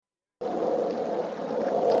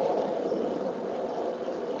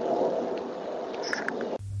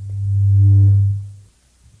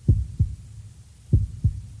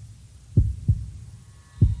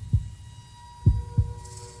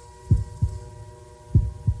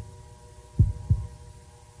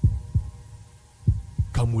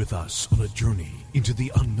Come with us on a journey into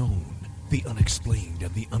the unknown, the unexplained,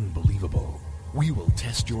 and the unbelievable. We will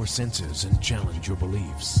test your senses and challenge your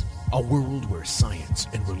beliefs. A world where science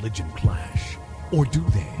and religion clash. Or do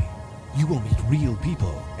they? You will meet real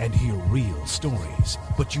people and hear real stories,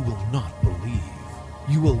 but you will not believe.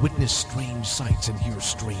 You will witness strange sights and hear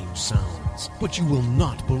strange sounds, but you will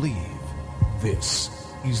not believe. This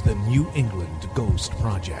is the New England Ghost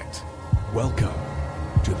Project. Welcome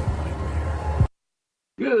to the nightmare.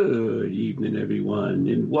 Good evening, everyone,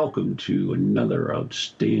 and welcome to another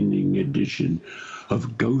outstanding edition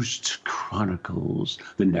of Ghost Chronicles,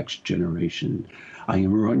 The Next Generation. I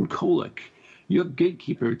am Ron Kolick, your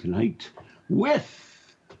gatekeeper tonight,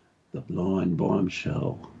 with the blonde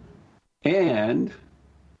bombshell and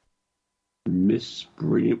Miss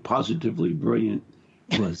Brilliant, positively brilliant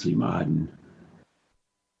Leslie Martin.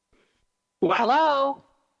 What? Hello.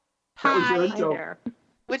 Hi there.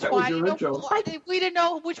 Which one? We didn't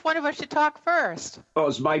know which one of us should talk first. Oh,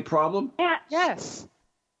 it's my problem? Yeah. Yes.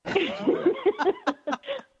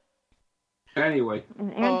 Anyway.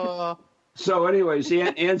 So anyways,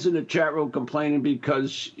 Ann's in the chat room complaining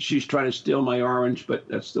because she's trying to steal my orange, but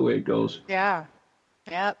that's the way it goes. Yeah.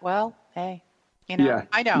 Yeah, well, hey. You know, yeah.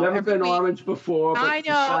 I know. Never been orange before, but I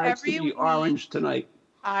know. Every to be orange tonight.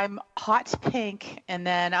 I'm hot pink, and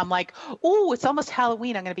then I'm like, oh, it's almost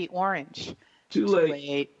Halloween. I'm going to be orange. Too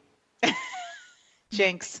late.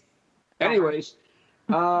 Jinx. Anyways,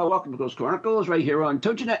 welcome to Ghost Chronicles right here on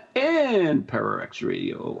TogiNet and PowerX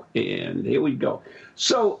Radio. And here we go.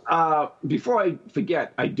 So before I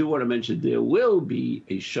forget, I do want to mention there will be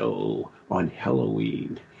a show on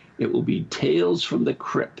Halloween. It will be Tales from the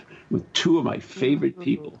Crypt with two of my favorite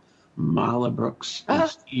people, Marla Brooks and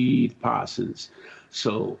Steve Parsons.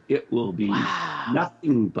 So it will be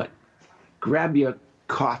nothing but grab your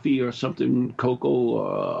coffee or something, cocoa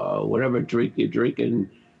or whatever drink you're drinking,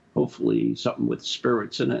 hopefully something with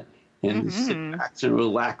spirits in it, and sit back and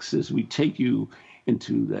relax as we take you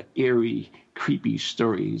into the eerie, creepy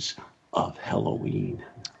stories of Halloween.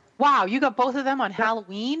 Wow, you got both of them on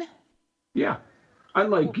Halloween? Yeah.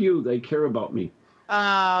 Unlike you, they care about me.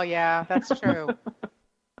 Oh, yeah, that's true.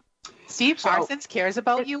 Steve Parsons cares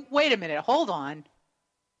about you? Wait a minute, hold on.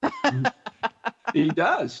 He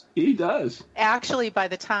does. Actually, by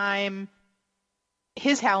the time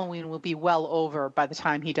his Halloween will be well over by the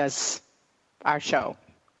time he does our show.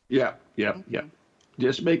 Yeah.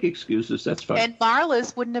 Just make excuses. That's fine. And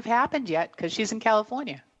Marla's wouldn't have happened yet because she's in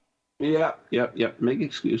California. Yeah. Make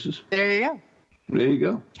excuses. There you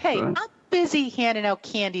go. Hey, right. I'm busy handing out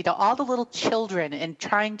candy to all the little children and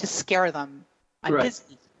trying to scare them. I'm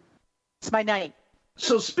busy. It's my night.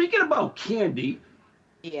 So speaking about candy,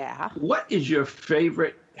 yeah. What is your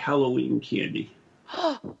favorite Halloween candy?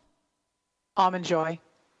 Almond Joy.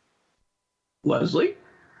 Leslie?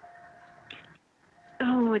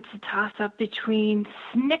 Oh, it's a toss-up between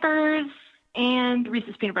Snickers and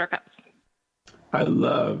Reese's Peanut Butter Cups. I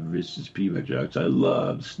love Reese's Peanut Butter Cups. I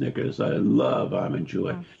love Snickers. I love Almond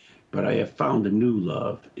Joy. But I have found a new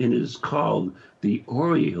love, and it is called the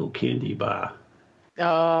Oreo candy bar.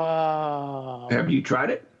 Oh. Have you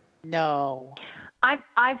tried it? No.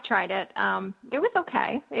 I've tried it. It was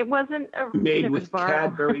okay. It wasn't made with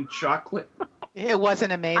Cadbury chocolate. It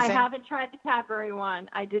wasn't amazing. I haven't tried the Cadbury one.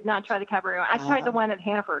 I did not try the Cadbury one. I tried the one at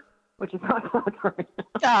Hannaford, which is not Cadbury.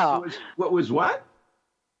 Oh. What was what?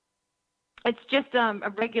 It's just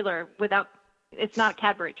a regular without. It's not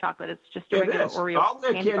Cadbury chocolate. It's just a regular Oreo All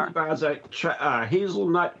their candy bar. bars are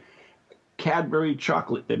hazelnut Cadbury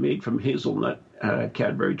chocolate. They're made from hazelnut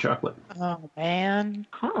Cadbury chocolate. Oh, man.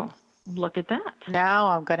 Oh, look at that. Now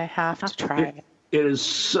I'm going to have to try it. It is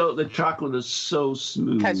the chocolate is so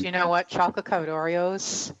smooth. Because you know what? Chocolate-covered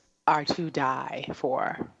Oreos are to die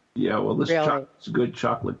for. Yeah, well, this chocolate's good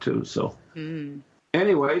chocolate, too. So,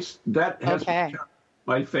 anyways, that has become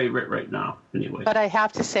my favorite right now. Anyway. But I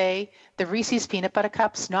have to say, the Reese's Peanut Butter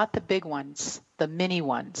Cups, not the big ones, the mini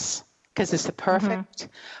ones, because it's the perfect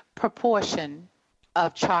proportion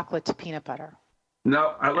of chocolate to peanut butter.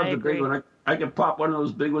 No, I love the big one. I can pop one of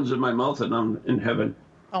those big ones in my mouth and I'm in heaven.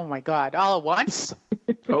 Oh, my God. All at once?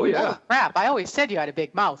 Oh, yeah. Holy crap. I always said you had a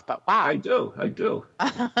big mouth, but wow. I do.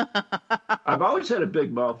 I've always had a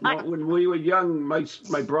big mouth. When we were young, my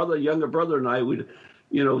younger brother and I would,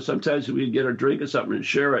 sometimes we'd get a drink or something and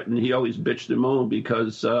share it, and he always bitched and moaned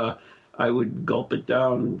because I would gulp it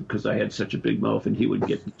down because I had such a big mouth, and he would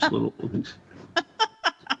get these little things.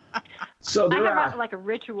 So there I have like a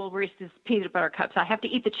ritual Reese's Peanut Butter Cups. I have to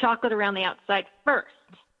eat the chocolate around the outside first.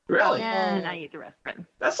 Really? And I eat the rest of it.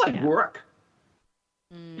 That's like work.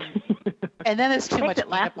 And then it's too Makes much it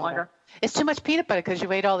last peanut butter. longer. It's too much peanut butter because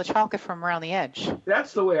you ate all the chocolate from around the edge.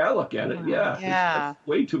 That's the way I look at it. Yeah. Yeah. It's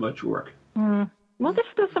way too much work. Well,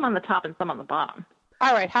 just put some on the top and some on the bottom.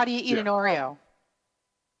 All right. How do you eat an Oreo?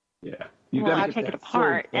 Yeah. I take it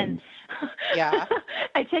apart and Yeah.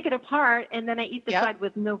 I take it apart and then I eat the Yep. side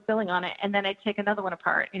with no filling on it, and then I take another one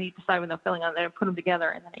apart and eat the side with no filling on it, and put them together,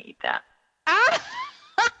 and then I eat that.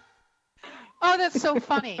 Oh, that's so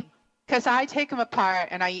funny. Because I take them apart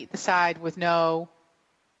and I eat the side with no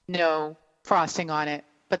frosting on it,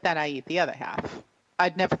 but then I eat the other half.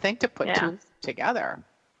 I'd never think to put two together.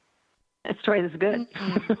 That story is good.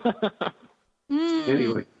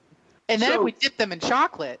 Anyway. And then if we dip them in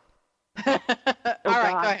chocolate. All right, go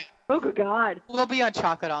ahead. Oh, good God. We'll be on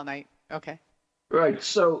chocolate all night. Okay. Right.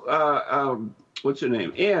 So, what's your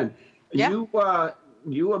name? Ann, you a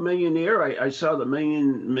millionaire? I saw the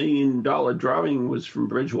million dollar drawing was from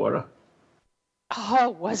Bridgewater. Oh,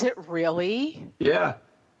 was it really? Yeah.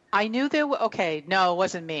 I knew there were. Okay, no, it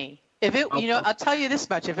wasn't me. If it, I'll tell you this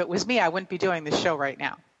much: if it was me, I wouldn't be doing this show right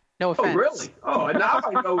now. No offense. Oh, really? Oh, and now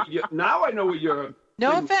I know. Now I know what you're.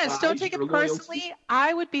 No offense. Don't take it personally.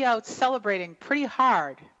 I would be out celebrating pretty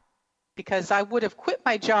hard because I would have quit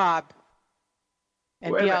my job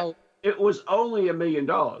and be out. It was only $1 million.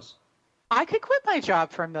 I could quit my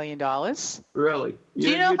job for $1 million. Really? Do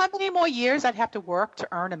you know how many more years I'd have to work to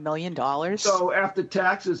earn $1 million? So after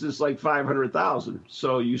taxes, it's like $500,000.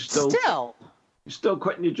 So you still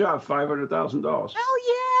quitting your job, $500,000.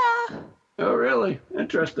 Oh yeah. Oh really?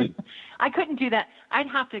 Interesting. I couldn't do that. I'd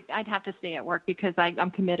have to stay at work because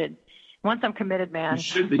I'm committed. Once I'm committed, man, you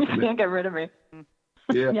should be committed. You can't get rid of me.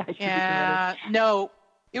 Yeah. Yeah, I should be committed. No,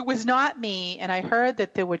 it was not me. And I heard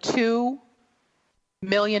that there were $2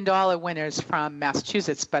 million winners from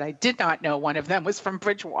Massachusetts, but I did not know one of them was from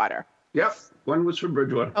Bridgewater. Yep, one was from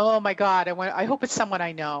Bridgewater. Oh my God! I hope it's someone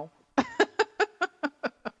I know.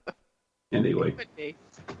 Anyway. Could be.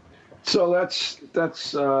 So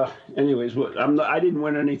that's anyways, I didn't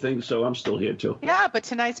win anything, so I'm still here too. Yeah, but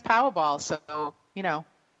tonight's Powerball, so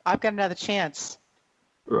I've got another chance.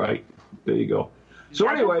 Right. There you go. So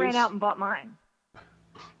I anyways, just ran out and bought mine.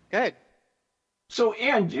 Good. So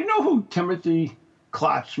Ann, do you know who Timothy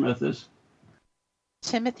Clark Smith is?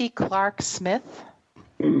 Timothy Clark Smith?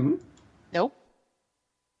 Mm-hmm. Nope.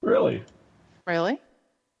 Really? Really?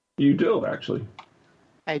 You do, actually.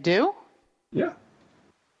 I do? Yeah.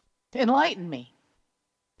 Enlighten me.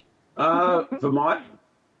 Vermont?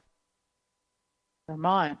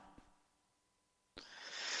 Vermont.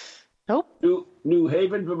 Nope. New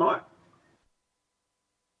Haven, Vermont?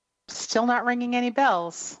 Still not ringing any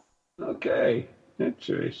bells. Okay.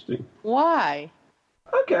 Interesting. Why?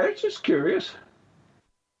 Okay, just curious.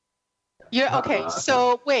 Yeah. Okay.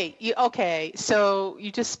 So wait. So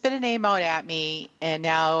you just spit a name out at me, and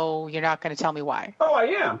now you're not going to tell me why. Oh, I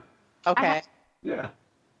am. Okay. Yeah.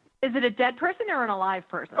 Is it a dead person or an alive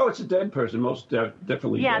person? Oh, it's a dead person. Most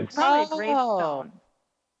definitely yeah, dead. it's probably a gravestone.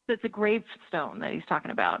 So it's a gravestone that he's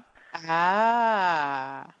talking about.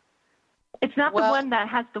 Ah. It's not the one that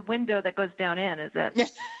has the window that goes down in, is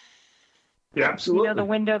it? Yeah, absolutely. You know the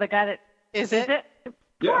window that got it? Is it?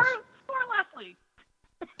 Yes. Poor Leslie.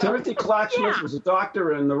 Timothy Clark Smith was a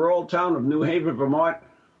doctor in the rural town of New Haven, Vermont,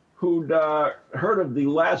 who'd heard of the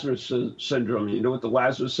Lazarus syndrome. You know what the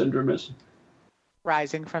Lazarus syndrome is?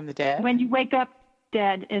 Rising from the dead. When you wake up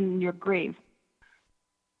dead in your grave.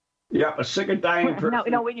 Yeah, a sick or dying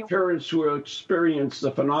person parents who experience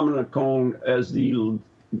the phenomenon known as the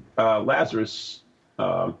Lazarus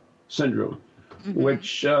syndrome,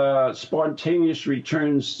 which spontaneously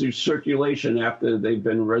returns to circulation after they've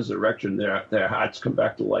been resurrected. Their hearts come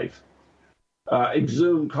back to life.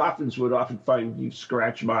 Exhumed coffins would often find deep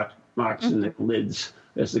scratch marks in their lids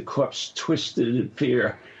as the corpse twisted in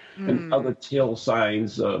fear, and other tell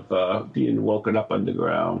signs of being woken up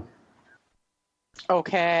underground.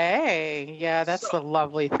 Okay. Yeah, that's a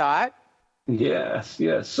lovely thought. Yes.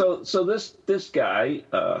 So this guy,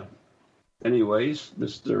 anyways,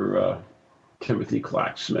 Mr. Timothy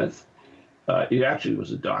Clark Smith, he actually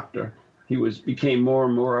was a doctor. He became more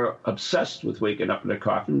and more obsessed with waking up in a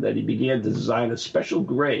coffin that he began to design a special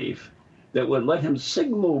grave that would let him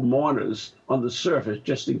signal mourners on the surface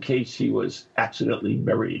just in case he was accidentally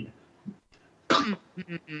buried.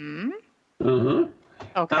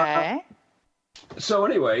 Okay. So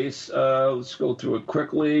anyways, let's go through it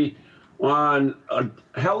quickly. On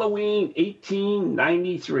Halloween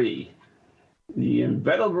 1893, the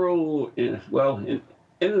inevitable,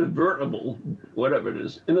 whatever,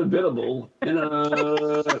 Skip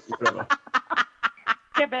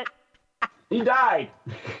it. he died.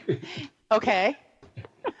 Okay.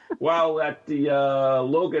 while at the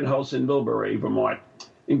Logan House in Millbury, Vermont.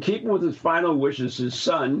 In keeping with his final wishes, his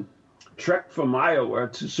son trekked from Iowa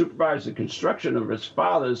to supervise the construction of his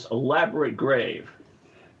father's elaborate grave.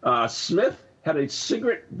 Smith had a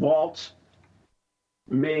secret vault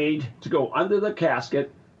made to go under the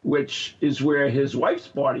casket, which is where his wife's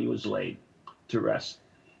body was laid to rest.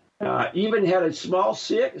 Even had a small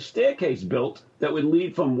staircase built that would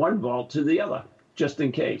lead from one vault to the other, just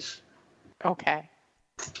in case. Okay.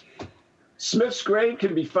 Smith's grave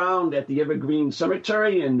can be found at the Evergreen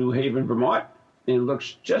Cemetery in New Haven, Vermont, and it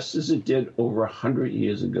looks just as it did over 100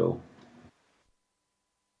 years ago.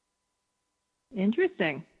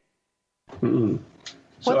 Interesting. Mm-hmm.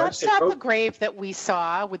 Well, that's not the grave that we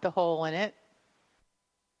saw with the hole in it.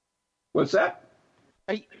 What's that?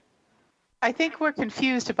 I think we're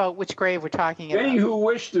confused about which grave we're talking about. Many who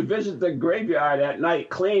wish to visit the graveyard at night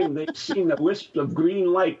claim they've seen a wisp of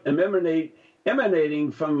green light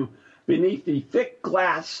emanating from beneath the thick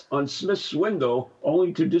glass on Smith's window,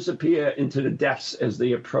 only to disappear into the depths as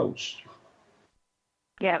they approached.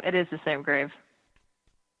 Yeah, it is the same grave.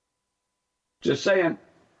 Just saying.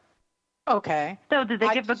 Okay. So did they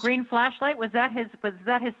give a green flashlight? Was that his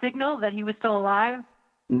signal that he was still alive?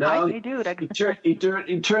 No, he turned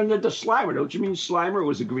into Slimer. Don't you mean Slimer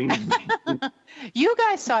was a green? You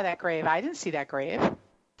guys saw that grave. I didn't see that grave.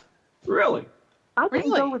 Really? I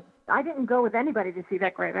didn't go with anybody to see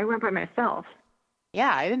that grave. I went by myself.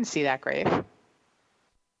 Yeah, I didn't see that grave.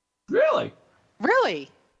 Really? Really?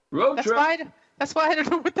 Road trip. That's why I don't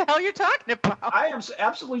know what the hell you're talking about. I am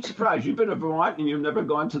absolutely surprised. You've been to Vermont and you've never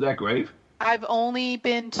gone to that grave? I've only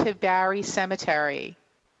been to Barry Cemetery.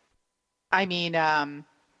 I mean,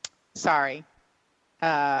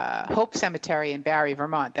 Hope Cemetery in Barry,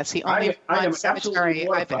 Vermont. That's the only cemetery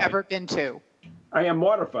I've ever been to. I am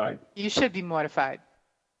mortified. You should be mortified.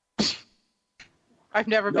 I've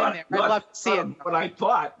never been there. I'd love to see it. But I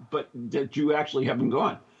thought, but that you actually haven't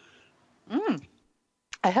gone.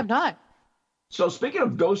 I have not. So speaking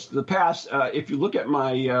of ghosts of the past, if you look at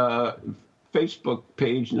my Facebook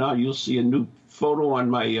page now, you'll see a new photo on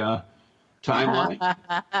my timeline.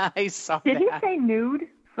 I saw that. Did you say nude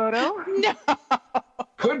photo? No.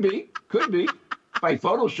 Could be. If I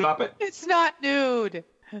Photoshop it. It's not nude.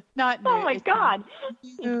 Not nude. Oh my God.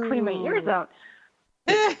 You clean my ears out.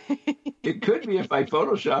 It could be if I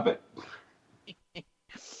Photoshop it.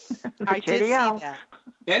 I did see that.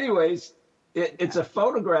 Anyways, it's a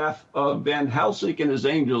photograph of Van Helsing and his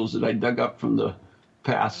angels that I dug up from the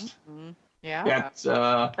past. Mm-hmm. Yeah. That's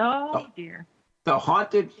oh dear. The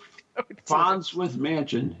haunted Farnsworth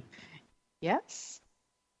Mansion. Yes.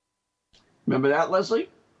 Remember that, Leslie?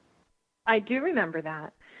 I do remember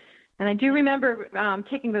that. And I do remember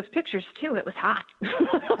taking those pictures, too. It was hot.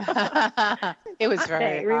 It was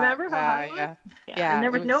very hot. Remember how hot? Yeah. And there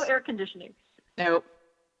was no air conditioning. Nope.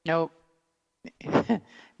 No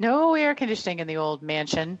air conditioning in the old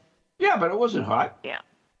mansion. Yeah, but it wasn't hot. Yeah.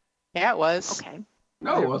 Yeah, it was. Okay.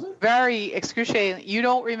 No, it wasn't. Very excruciating. You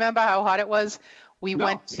don't remember how hot it was? We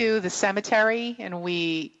went to the cemetery and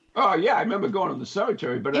we... Oh, yeah, I remember going to the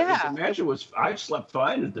cemetery, but the mansion I slept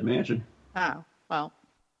fine at the mansion. Oh, well,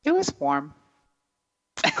 it was warm.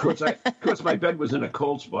 Of course, my bed was in a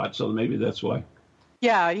cold spot, so maybe that's why.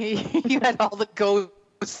 Yeah, you had all the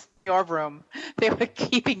ghosts in your room. They were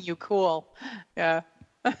keeping you cool. Yeah.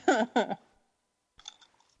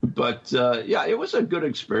 But, it was a good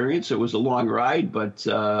experience. It was a long ride, but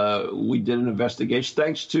we did an investigation.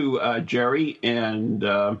 Thanks to Jerry and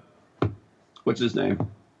what's his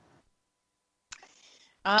name?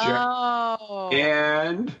 Oh.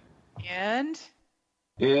 And?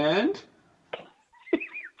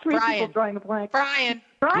 Three people drawing a blank. Brian.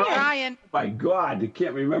 My God, I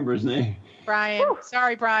can't remember his name. Brian. Whew.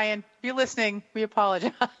 Sorry, Brian. If you're listening, we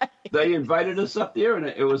apologize. They invited us up there, and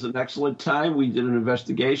it was an excellent time. We did an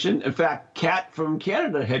investigation. In fact, Kat from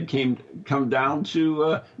Canada had come down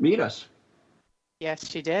to meet us. Yes,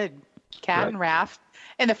 she did. Kat and Raph.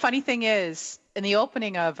 And the funny thing is, in the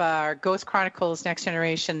opening of our Ghost Chronicles Next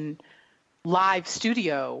Generation live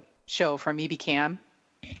studio show from EBCAM,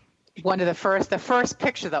 the first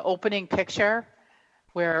picture, the opening picture,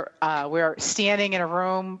 where we're standing in a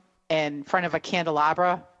room in front of a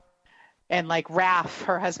candelabra, and like Raph,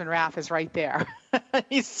 her husband Raph, is right there.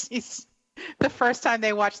 he's the first time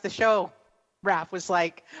they watched the show, Raph was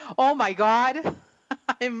like, "Oh my God,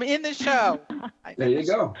 I'm in the show." There you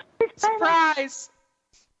go. Surprise.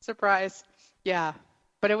 Yeah,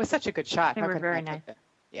 but it was such a good shot. They were very nice.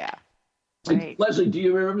 Yeah. Right. Leslie, do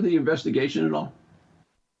you remember the investigation at all?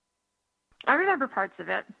 I remember parts of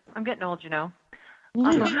it. I'm getting old, you know.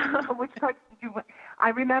 Which parts did you? I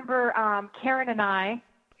remember Karen and I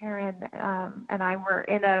Karen and I were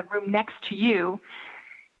in a room next to you,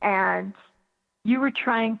 and you were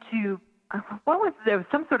trying to. There was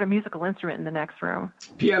some sort of musical instrument in the next room.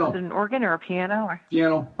 Piano. Was it an organ or a piano?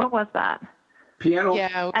 Piano. What was that? Piano.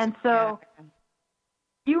 Yeah. And so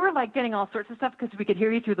you were like getting all sorts of stuff because we could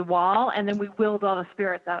hear you through the wall, and then we willed all the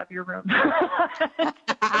spirits out of your room.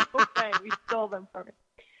 Okay, we stole them from you.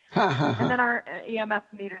 And then our EMF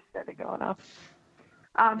meter started going off.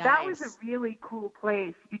 Nice. That was a really cool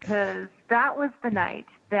place because that was the night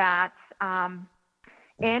that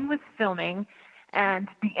Anne was filming, and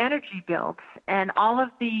the energy built, and all of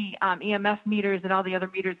the EMF meters and all the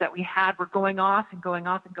other meters that we had were going off and going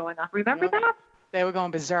off and going off. Remember that? They were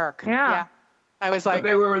going berserk. Yeah. I was like, but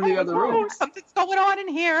they were in the other room. Something's going on in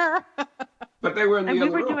here. But they were in the other room.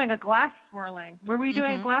 And we were doing a glass swirling. Were we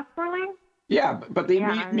doing a glass swirling? Yeah, but the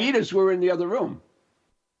meters were in the other room.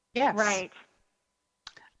 Yes. Right.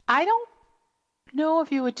 I don't know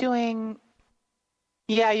if you were doing.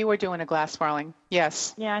 Yeah, you were doing a glass swirling.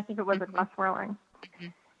 Yes. Yeah, I think it was a glass swirling. Mm-hmm.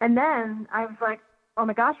 And then I was like, oh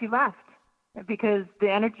my gosh, you left. Because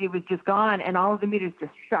the energy was just gone and all of the meters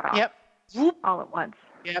just shut off. Yep. All at once.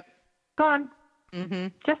 Yep. Gone. Mm-hmm.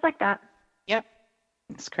 Just like that. Yep.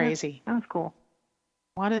 It's crazy. That was cool.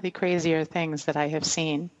 One of the crazier things that I have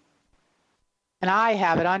seen. And I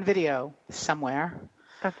have it on video somewhere.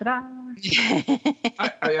 Ta-da.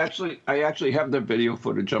 I actually have the video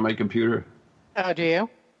footage on my computer. Oh, do you?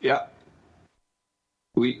 Yeah.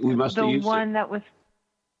 We must have used the one that was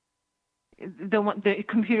the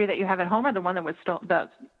computer that you have at home, or the one that was stolen?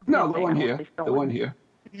 No, the one here. The one here.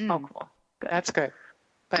 Oh, cool. Good. That's good.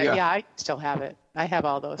 But yeah, I still have it. I have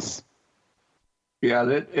all those.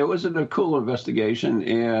 Yeah, it was a cool investigation,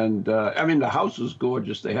 and I mean the house was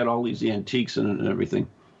gorgeous. They had all these antiques in it and everything.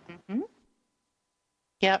 Mm-hmm.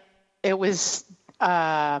 Yep, it was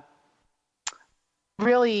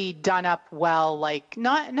really done up well. Like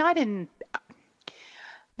not in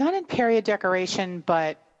period decoration,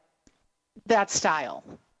 but that style.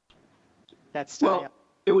 Well,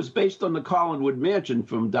 it was based on the Collinwood Mansion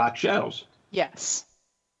from Dark Shadows. Yes.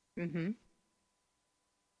 Mm-hmm.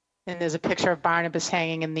 And there's a picture of Barnabas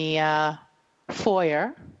hanging in the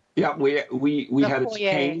foyer. Yeah, we had his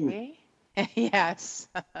cane. Yes.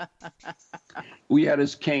 We had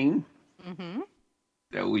his cane. Mm-hmm.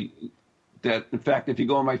 That in fact, if you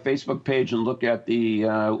go on my Facebook page and look at the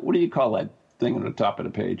what do you call that thing on the top of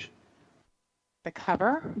the page? The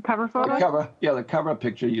cover? The cover photo? The cover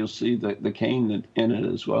picture, you'll see the cane in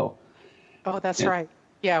it as well. Oh, that's right.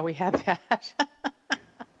 Yeah, we had that.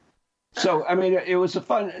 So, I mean, it was a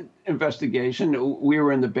fun investigation. We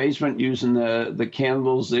were in the basement using the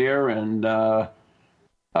candles there and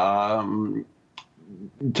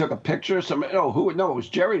took a picture. It was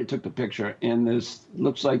Jerry that took the picture. And this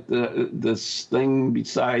looks like this thing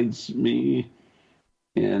besides me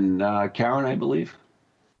and Karen, I believe.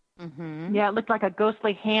 Mm-hmm. Yeah, it looked like a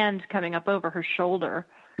ghostly hand coming up over her shoulder.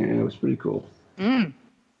 Yeah, it was pretty cool. Mm.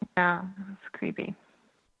 Yeah, it was creepy.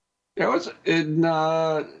 It was, it's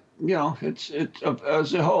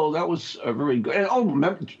as a whole, that was a very good. And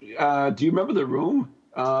do you remember the room,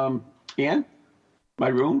 Ann? My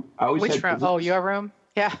room? I always Which room? Oh, your room?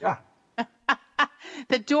 Yeah.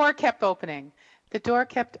 The door kept opening.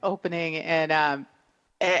 And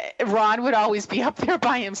Ron would always be up there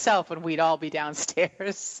by himself when we'd all be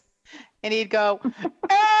downstairs. And he'd go,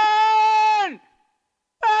 Ann!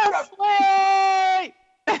 Ashley!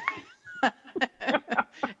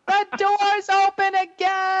 The door's open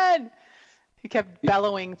again! He kept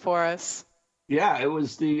bellowing for us. Yeah, it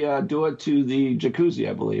was the door to the jacuzzi,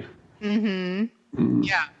 I believe. Mm-hmm. Mm.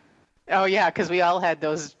 Yeah. Oh, yeah, because we all had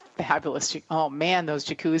those fabulous, those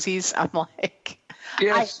jacuzzis. I'm like...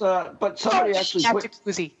 Yes, but somebody actually put...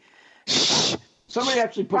 jacuzzi. Somebody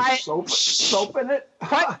actually put soap in it?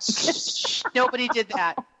 What? Nobody did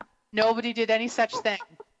that. Nobody did any such thing.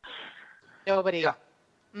 Nobody. Yeah.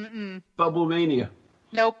 Mm-mm. Bubble mania.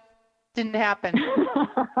 Nope. Didn't happen.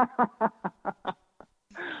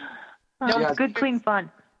 Good, clean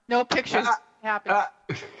fun. No pictures happened.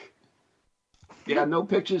 Yeah, no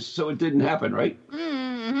pictures, so it didn't happen, right?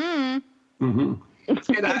 Mm-hmm. Mm-hmm. And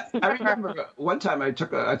I remember one time I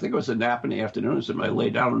think it was a nap in the afternoon, and I lay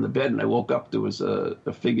down in the bed, and I woke up, there was a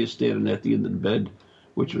figure standing at the end of the bed,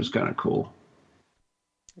 which was kind of cool.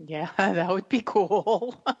 Yeah, that would be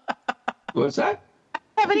cool. What's that?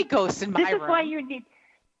 I don't have any ghosts in my room. This is why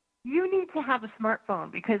you need to have a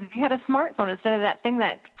smartphone, because if you had a smartphone instead of that thing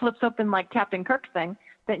that flips open like Captain Kirk's thing,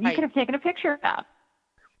 then you could have taken a picture of that.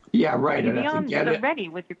 Yeah, right. I'd have to get it. Ready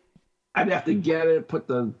with your... I'd have to get it, put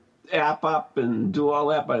the app up, and do all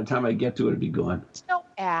that. By the time I get to it, it'd be gone. There's no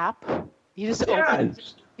app. You just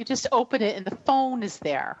You just open it and the phone is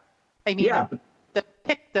there. I mean, Yeah. the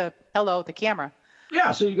camera.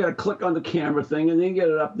 Yeah, so you got to click on the camera thing and then get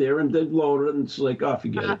it up there and then load it and it's like, oh,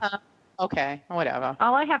 forget it. Okay, whatever.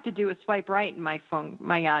 All I have to do is swipe right and my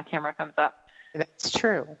camera comes up. That's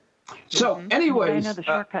true. So, anyways, I know the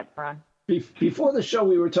shortcuts are on. before the show,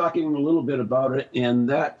 we were talking a little bit about it, and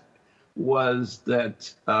that was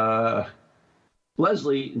that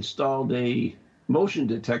Leslie installed a motion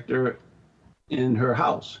detector in her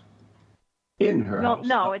house.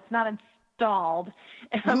 No, it's not installed.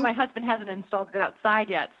 My husband hasn't installed it outside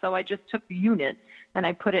yet, so I just took the unit and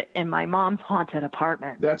I put it in my mom's haunted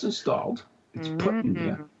apartment. That's installed. It's put in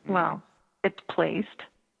there. Well, it's placed.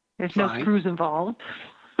 There's Fine. no screws involved.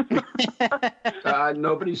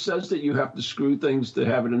 Nobody says that you have to screw things to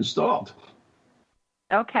have it installed.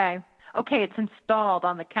 Okay, it's installed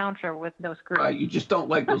on the counter with no screws. You just don't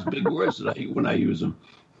like those big words when I use them.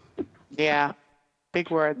 Yeah, big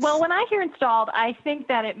words. Well, when I hear installed, I think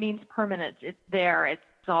that it means permanent. It's there. It's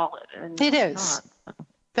solid. And it it's is.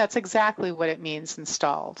 That's exactly what it means,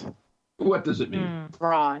 installed. What does it mean?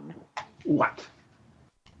 Ron. What?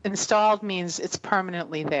 Installed means it's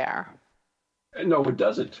permanently there. No, it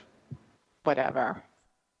doesn't. Whatever.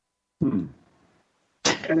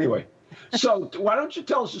 Anyway, so why don't you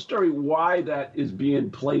tell us the story why that is being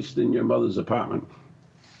placed in your mother's apartment?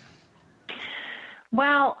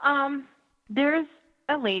 Well, there's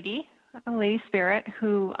a lady spirit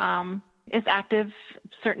who is active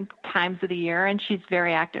certain times of the year, and she's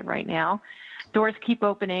very active right now. Doors keep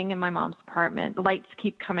opening in my mom's apartment. Lights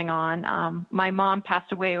keep coming on. My mom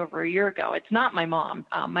passed away over a year ago. It's not my mom.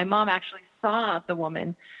 My mom actually saw the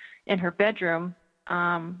woman in her bedroom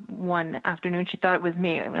one afternoon. She thought it was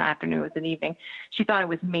me. An afternoon, it was an evening. She thought it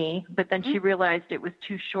was me, but then she realized it was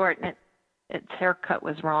too short and its haircut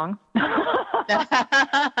was wrong.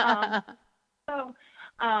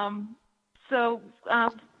 So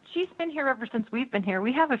she's been here ever since we've been here.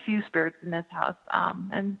 We have a few spirits in this house,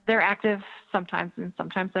 and they're active sometimes and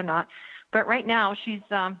sometimes they're not. But right now she's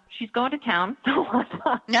going to town.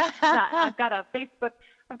 I've got a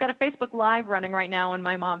Facebook Live running right now in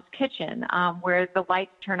my mom's kitchen, where the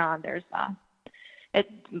lights turn on. There's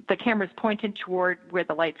the camera's pointed toward where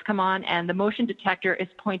the lights come on, and the motion detector is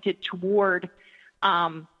pointed toward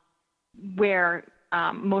where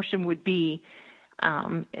motion would be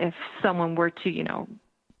if someone were to,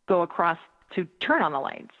 go across to turn on the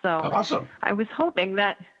lights. So awesome. I was hoping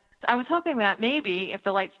that maybe if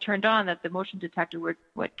the lights turned on, that the motion detector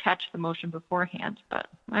would catch the motion beforehand, but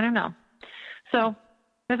I don't know. So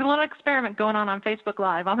there's a little experiment going on Facebook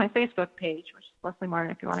Live on my Facebook page, which is Leslie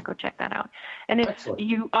Martin, if you want to go check that out. And if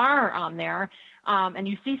you are on there and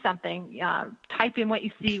you see something, type in what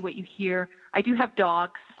you see, what you hear. I do have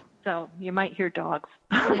dogs, so you might hear dogs.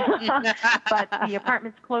 But the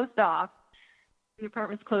apartment's closed off.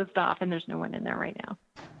 And there's no one in there right now.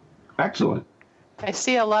 Excellent. I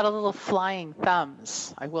see a lot of little flying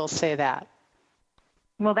thumbs. I will say that.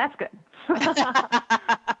 Well, that's good.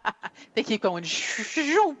 They keep going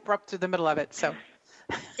up to the middle of it. So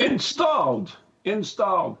Installed,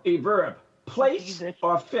 a verb. Place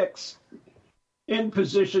or fix in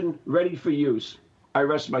position, ready for use. I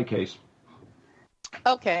rest my case.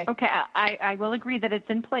 Okay. Okay, I will agree that it's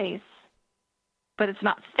in place, but it's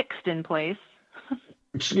not fixed in place.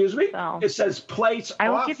 Excuse me? So, it says place I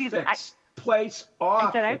will or give you fix. Place or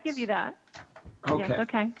I said I'd fix. give you that. Okay. Yes,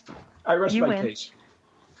 okay. I rest You my win. case.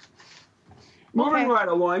 Moving right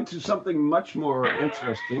along to something much more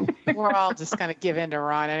interesting. We're all just going to give in to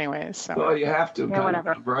Ron anyway. So. Well, you have to. Yeah,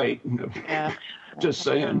 whatever. Right. Yeah. Just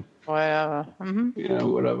saying. Whatever. Mm-hmm. Yeah,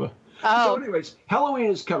 whatever. Oh. So anyways,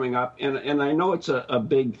 Halloween is coming up, and I know it's a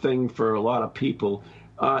big thing for a lot of people.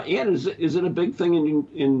 Ann, is it a big thing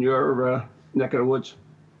in your neck of the woods?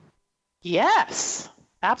 Yes,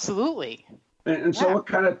 absolutely. And so what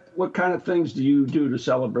kind of things do you do to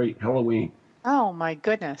celebrate Halloween? Oh my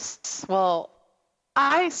goodness. Well,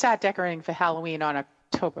 I start decorating for Halloween on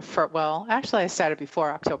October 1st. Well, actually I started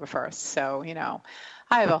before October 1st. So,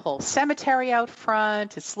 I have a whole cemetery out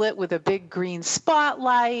front. It's lit with a big green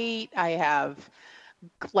spotlight. I have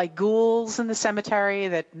like ghouls in the cemetery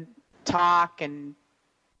that talk and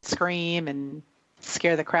scream and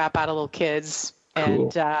scare the crap out of little kids.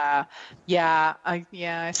 Cool. And I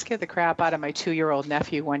scared the crap out of my 2-year-old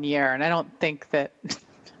nephew one year, and I don't think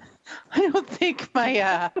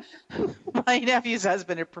my my nephew's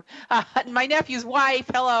husband, my nephew's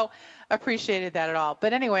wife, appreciated that at all.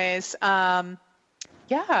 But anyways, and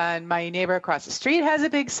my neighbor across the street has a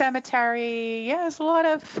big cemetery. Yeah, there's a lot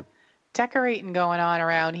of decorating going on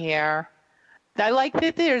around here. I like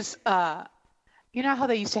that there's You know how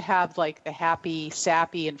they used to have like the happy,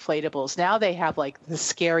 sappy inflatables? Now they have like the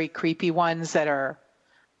scary, creepy ones that are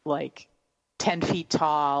like 10 feet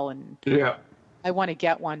tall. And Yeah. I want to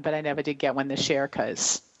get one, but I never did get one this year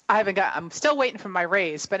because I'm still waiting for my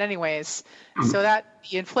raise. But anyways, so that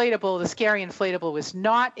the scary inflatable was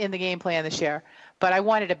not in the game plan this year, but I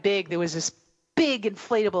wanted there was this big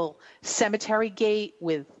inflatable cemetery gate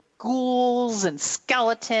with ghouls and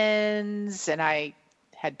skeletons, and I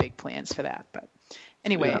had big plans for that. But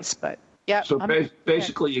anyways, but yeah. So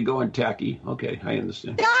basically you're going tacky. Okay, I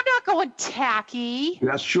understand. No, I'm not going tacky.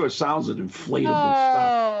 That sure sounds an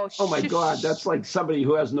inflatable stuff. Oh my God, that's like somebody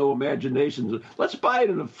who has no imagination. Let's buy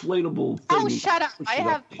an inflatable thing. Oh, shut up. I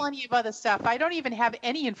have plenty of other stuff. I don't even have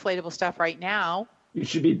any inflatable stuff right now. You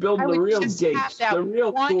should be building the real gates, the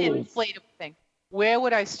real one tools. Inflatable thing. Where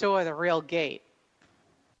would I store the real gate?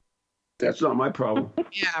 That's not my problem.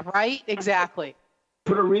 Yeah, right? Exactly.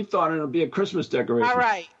 Put a wreath on it, it'll be a Christmas decoration. All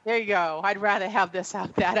right, there you go. I'd rather have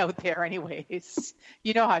that out there anyways.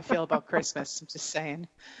 You know how I feel about Christmas, I'm just saying.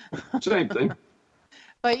 Same thing.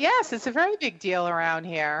 But yes, it's a very big deal around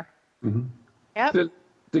here. Mm-hmm. Yep.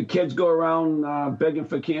 The kids go around begging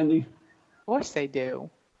for candy? Of course they do.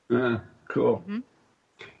 Cool. Mm-hmm.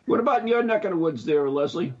 What about in your neck of the woods there,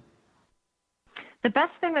 Leslie? The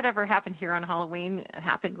best thing that ever happened here on Halloween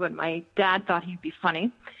happened when my dad thought he'd be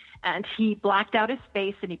funny. And he blacked out his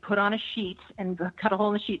face and he put on a sheet and cut a hole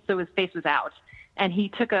in the sheet so his face was out. And he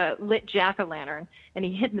took a lit jack-o'-lantern and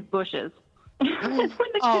he hid in the bushes. And when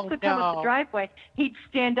the kids would come up the driveway, he'd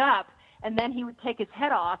stand up and then he would take his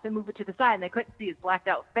head off and move it to the side and they couldn't see his blacked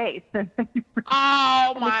out face. And the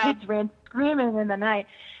kids ran screaming in the night.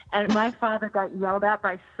 And my father got yelled at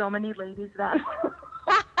by so many ladies that.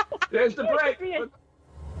 There's the break.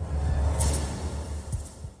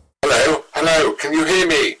 Hello, can you hear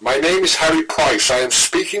me? My name is Harry Price. I am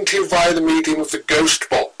speaking to you via the medium of the Ghost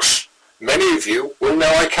Box. Many of you will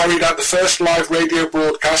know I carried out the first live radio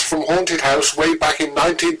broadcast from Haunted House way back in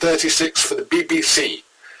 1936 for the BBC.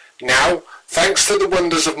 Now, thanks to the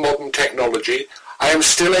wonders of modern technology, I am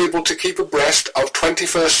still able to keep abreast of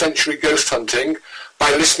 21st century ghost hunting by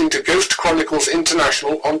listening to Ghost Chronicles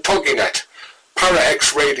International on TogiNet,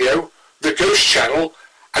 ParaX Radio, the Ghost Channel,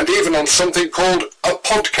 and even on something called a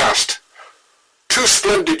podcast. Two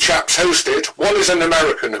splendid chaps host it. One is an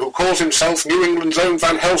American who calls himself New England's own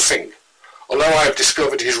Van Helsing, although I have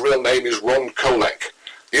discovered his real name is Ron Kolek.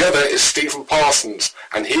 The other is Stephen Parsons,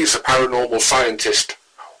 and he's a paranormal scientist.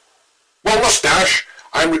 Well, mustache,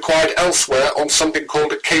 I'm required elsewhere on something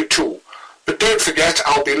called a K2. But don't forget,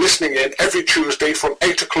 I'll be listening in every Tuesday from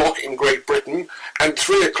 8 o'clock in Great Britain and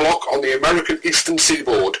 3 o'clock on the American Eastern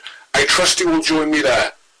Seaboard. I trust you will join me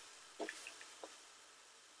there.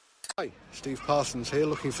 Hi, Steve Parsons here,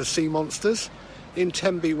 looking for sea monsters in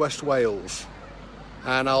Tenby, West Wales.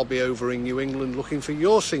 And I'll be over in New England looking for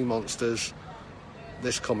your sea monsters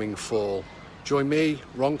this coming fall. Join me,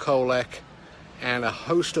 Ron Kolek, and a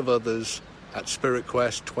host of others at Spirit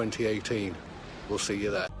Quest 2018. We'll see you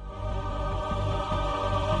there.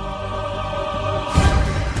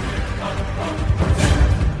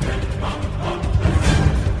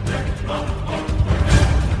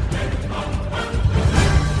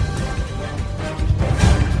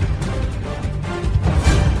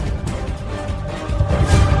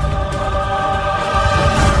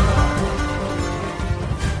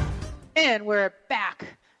 And we're back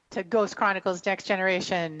to Ghost Chronicles Next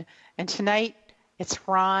Generation. And tonight it's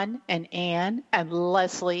Ron and Anne and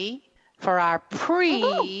Leslie for our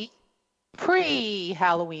pre-Halloween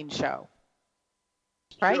show.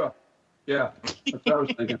 Right? Sure. Yeah, that's what I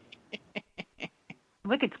was thinking.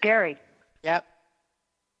 Wicked scary. Yep.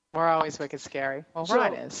 We're always wicked scary. Well,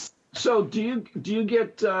 Ron is. So do you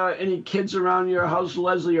get any kids around your house,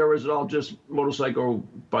 Leslie, or is it all just motorcycle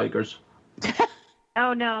bikers?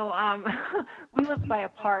 Oh, no. We live by a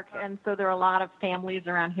park, and so there are a lot of families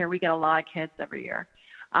around here. We get a lot of kids every year.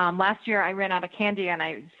 Last year, I ran out of candy, and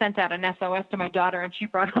I sent out an SOS to my daughter, and she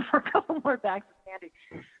brought over a couple more bags of candy.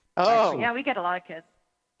 Oh. Yeah, we get a lot of kids.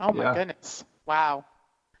 Oh, my goodness. Wow.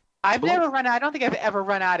 I don't think I've ever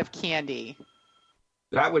run out of candy.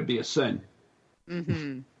 That would be a sin.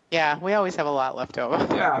 Mm-hmm. Yeah, we always have a lot left over.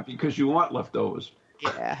 Yeah, because you want leftovers.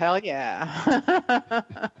 Yeah, hell yeah.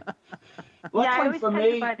 Yeah, I always tend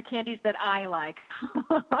to buy the candies that I like.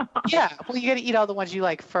 Yeah, well, you got to eat all the ones you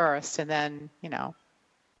like first, and then,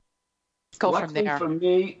 go from there. For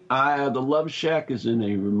me, the Love Shack is in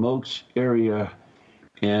a remote area,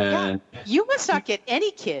 and you must not get any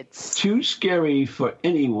kids. Too scary for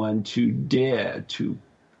anyone to dare to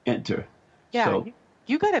enter. Yeah, so,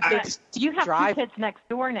 you got a big you have drive. 2 kids next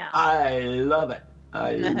door now. I love it.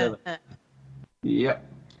 I love it. Yep.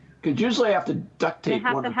 Because usually I have to duct They tape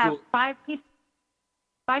have one to or have two.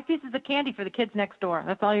 5 pieces of candy for the kids next door.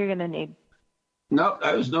 That's all you're going to need. No,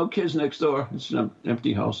 there's no kids next door. It's an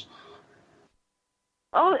empty house.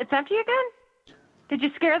 Oh, it's empty again? Did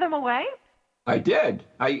you scare them away? I did.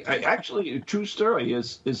 I actually, a true story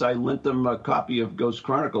is I lent them a copy of Ghost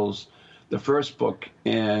Chronicles, the first book,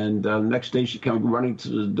 and the next day she came running to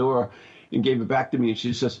the door and gave it back to me, and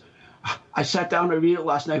she says, I sat down to read it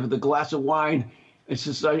last night with a glass of wine. It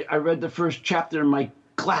says, I read the first chapter and my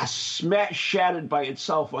glass shattered by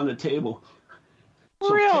itself on the table.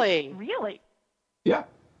 So, Really? Really? yeah,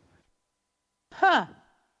 Huh.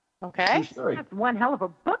 Okay. true story. That's one hell of a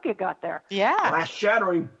book you got there. Yeah. Glass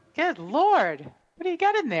shattering. Good Lord. What do you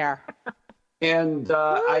got in there? And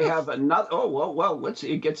I have another. Oh well. Let's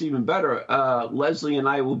see. It gets even better. Leslie and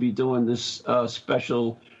I will be doing this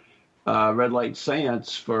special red light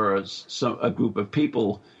seance for a group of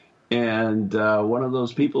people, and one of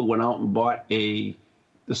those people went out and bought the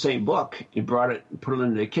same book and brought it, and put it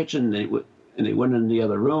in their kitchen. And they went in the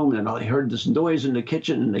other room, and I heard this noise in the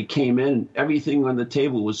kitchen. And they came in. Everything on the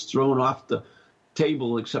table was thrown off the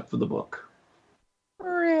table except for the book.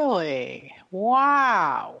 Really?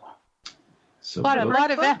 Wow. So A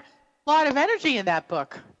lot of energy in that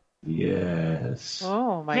book. yes.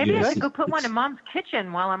 Oh my Maybe I goodness. should go put one in Mom's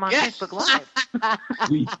kitchen while I'm on Facebook Live.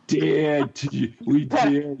 We dare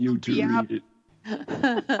you to Yep. read it.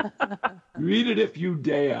 Read it if you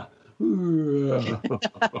dare.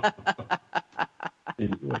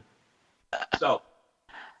 Anyway, so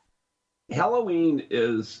Halloween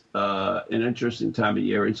is an interesting time of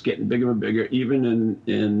year. It's getting bigger and bigger, even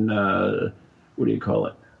in what do you call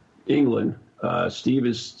it, England. Steve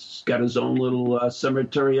has got his own little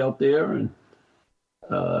cemetery out there, and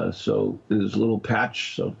so in his little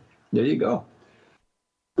patch. So there you go.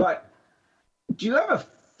 But do you have a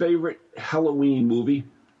favorite Halloween movie?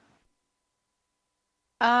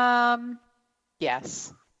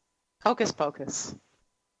 Yes. Hocus Pocus.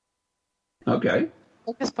 Okay.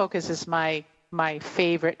 Hocus Pocus is my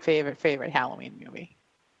favorite Halloween movie.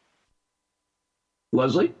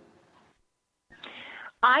 Leslie?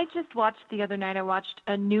 I just watched the other night. I watched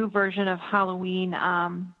a new version of Halloween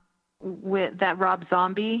that Rob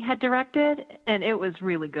Zombie had directed, and it was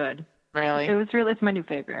really good. Really? It's my new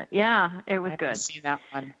favorite. Yeah, it was I good. haven't seen that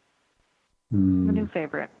one. My new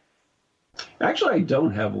favorite. Actually, I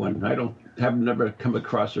don't have one. Have never come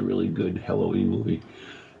across a really good Halloween movie,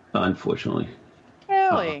 unfortunately.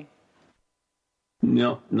 Really?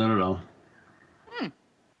 No, not at all. Not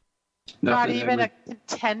Nothing even I a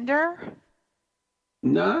contender?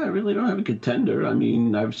 No, I really don't have a contender. I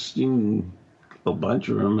mean, I've seen a bunch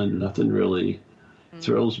of them, and nothing really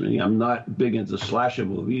thrills me. I'm not big into slasher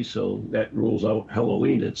movies, so that rules out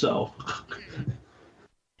Halloween itself.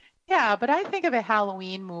 Yeah, but I think of a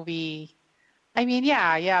Halloween movie. I mean,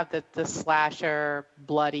 yeah, the slasher,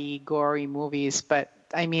 bloody, gory movies, but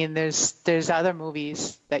I mean, there's other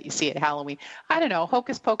movies that you see at Halloween. I don't know.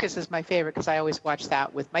 Hocus Pocus is my favorite because I always watch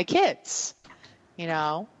that with my kids, and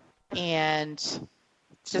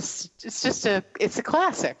it's a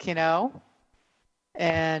classic,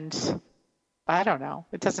 and I don't know.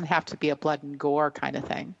 It doesn't have to be a blood and gore kind of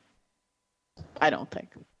thing. I don't think.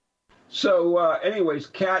 So, anyways,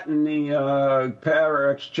 Kat in the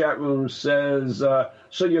PowerX chat room says,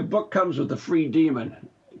 so your book comes with a free demon.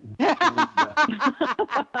 And,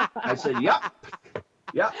 I said, yep,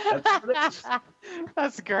 that's what it is.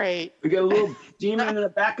 That's great. We get a little demon in the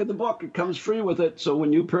back of the book. It comes free with it. So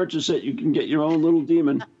when you purchase it, you can get your own little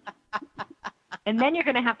demon. And then you're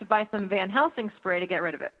going to have to buy some Van Helsing spray to get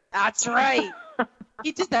rid of it. That's right.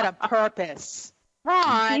 He did that on purpose.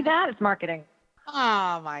 Ron. See that? It's marketing.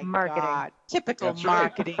 Oh, my Marketing. God. Typical That's right.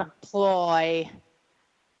 marketing ploy.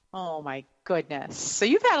 Oh, my goodness. So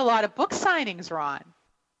you've had a lot of book signings, Ron.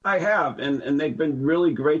 I have, and they've been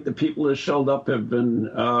really great. The people that showed up have been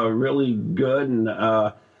really good, and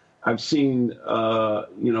I've seen a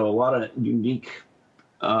lot of unique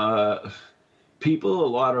people, a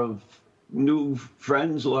lot of new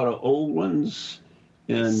friends, a lot of old ones,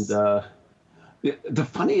 and the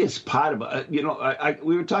funniest part about we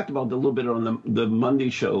were talking about a little bit on the Monday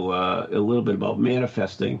show, a little bit about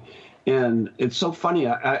manifesting. And it's so funny.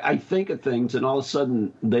 I think of things, and all of a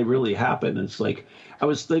sudden they really happen. It's like I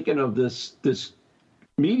was thinking of this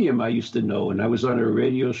medium I used to know, and I was on a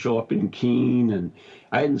radio show up in Keene, and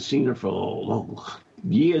I hadn't seen her for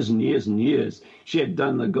years and years and years. She had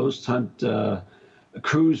done the ghost hunt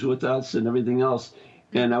cruise with us and everything else.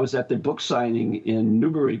 And I was at the book signing in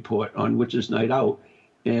Newburyport on Witches Night Out,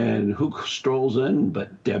 And who strolls in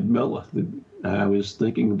but Deb Miller? I was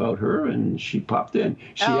thinking about her, and she popped in.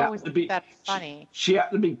 She happened to be that's funny. She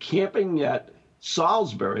happened to be camping at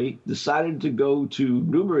Salisbury. Decided to go to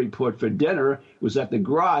Newburyport for dinner. Was at the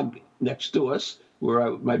Grog next to us,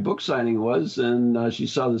 where my book signing was, and she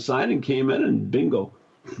saw the sign and came in, and bingo.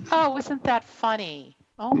 Oh, isn't that funny?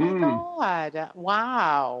 Oh my God!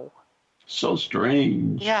 Wow. So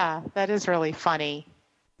strange. Yeah, that is really funny.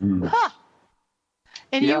 Mm. Huh.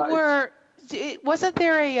 And Yeah, you were, wasn't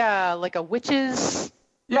there a like a witches?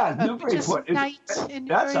 Yeah, Witches Newburyport. night in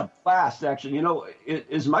That's Newbury? a blast, actually. You know,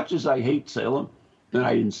 as much as I hate Salem, and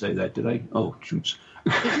I didn't say that, did I? Oh, shoots.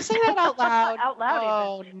 Did you say that out loud? Out loud,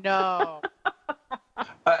 Oh no!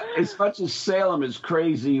 As much as Salem is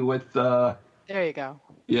crazy with, There you go.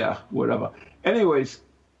 yeah, whatever. Anyways,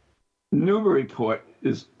 Newburyport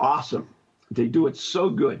is awesome. They do it so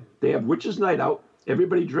good. They have Witches' Night Out.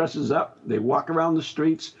 Everybody dresses up. They walk around the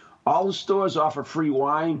streets. All the stores offer free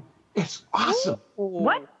wine. It's awesome.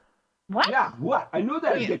 What? What? Yeah, what? I knew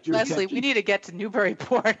that'd get your Leslie, attention. we need to get to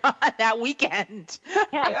Newburyport on that weekend.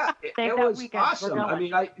 Yeah, Save it that was weekend. We're awesome. I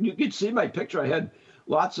going. mean, you could see my picture. I had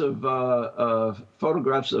lots of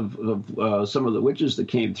photographs of some of the witches that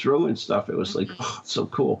came through and stuff. It was like, oh, so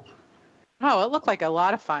cool. Oh, it looked like a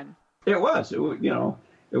lot of fun. It was, it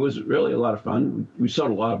was really a lot of fun. We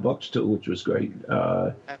sold a lot of books too, which was great.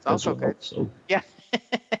 That's also good. So, Yeah.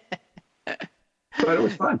 but it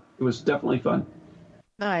was fun. It was definitely fun.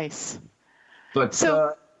 Nice. But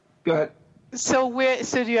So- go ahead. So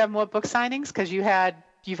do you have more book signings? Because you've had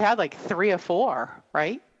like 3 or 4,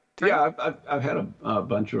 right? Yeah, I've had a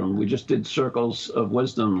bunch of them. We just did Circles of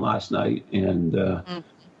Wisdom last night, and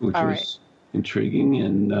which All was right. intriguing.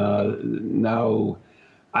 And now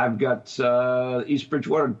I've got East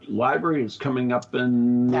Bridgewater Library is coming up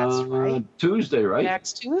in That's right. Tuesday, right?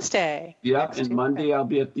 Next Tuesday. Yeah, Next and Tuesday. Monday I'll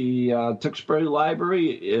be at the Tewksbury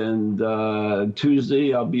Library, and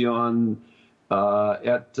Tuesday I'll be on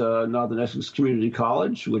at Northern Essex Community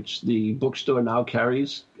College, which the bookstore now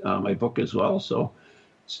carries my book as well. So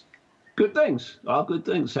it's good things, all good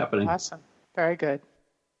things happening. Awesome. Very good.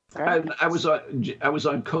 Very good. I was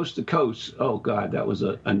on Coast to Coast. Oh God, that was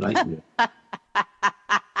a nightmare.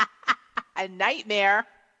 A nightmare.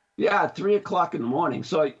 Yeah, 3:00 in the morning.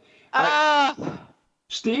 So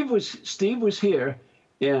Steve was here,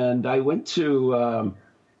 and I went to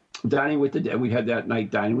Dining with the Dead. We had that night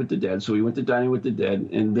Dining with the Dead, so we went to Dining with the Dead,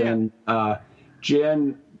 and then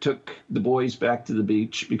Jen took the boys back to the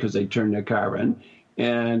beach because they turned their car in,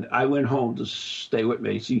 and I went home to stay with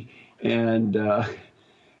Macy, and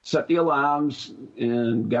set the alarms,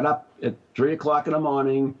 and got up at 3:00 in the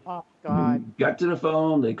morning. Oh God. Got to the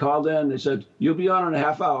phone. They called in. They said, "You'll be on in a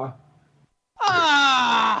half hour."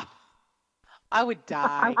 Ah! I would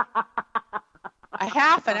die. A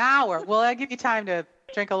half an hour. Will that give you time to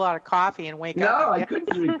drink a lot of coffee and wake No, up? I couldn't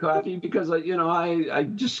drink coffee because I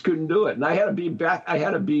just couldn't do it, and I had to be back. I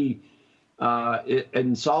had to be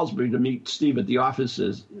in Salisbury to meet Steve at the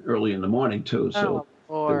offices early in the morning too. So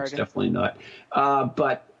Lord. it's definitely not.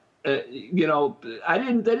 But I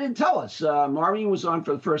didn't. They didn't tell us. Maureen was on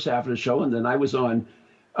for the first half of the show, and then I was on.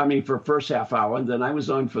 I mean, for the first half hour, and then I was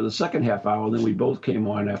on for the second half hour. And then we both came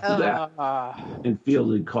on after that and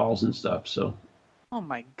fielded calls and stuff. So. Oh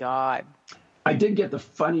my God. I did get the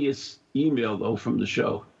funniest email, though, from the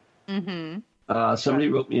show. Mm-hmm. Somebody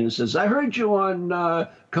wrote me and says, "I heard you on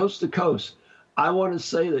Coast to Coast. I want to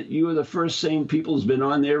say that you are the first sane people who's been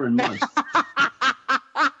on there in months."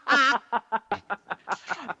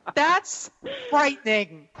 That's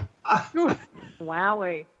frightening.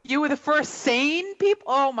 Wowie. You were the first sane people?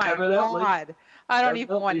 Oh my Evidently. God. I don't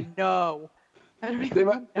even want to Evidently. know. I don't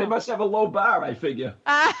even They must have a low bar, I figure.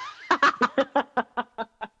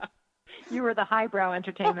 You were the highbrow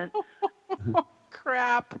entertainment.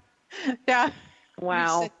 crap. Yeah.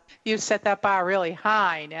 Wow. You set that bar really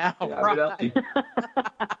high now. Yeah, Right. evidently.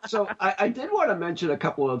 So I did want to mention a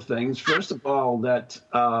couple of things. First of all, that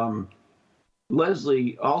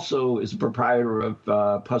Leslie also is a proprietor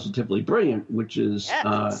of Positively Brilliant, which is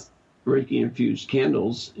Yes. Reiki-infused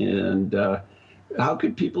candles. And how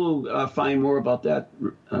could people find more about that?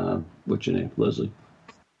 What's your name, Leslie?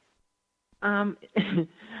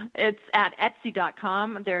 It's at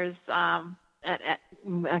Etsy.com. There's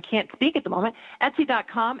I can't speak at the moment.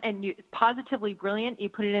 Etsy.com, and Positively Brilliant. You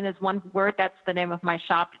put it in as one word. That's the name of my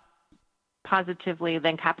shop. Positively,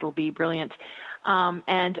 then capital B, Brilliant.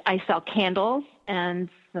 And I sell candles and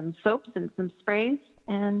some soaps and some sprays.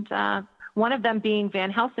 And one of them being Van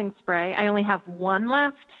Helsing spray. I only have one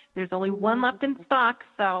left. There's only one left in stock.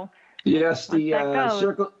 So Yes, Once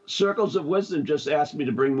that goes. Circles of Wisdom just asked me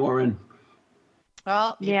to bring more in.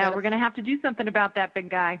 Well, Yeah, we're going to have to do something about that, big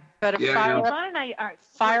guy. better Yeah, fire I know. up, Ron and I are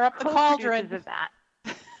fire up the co-producers cauldron. of that.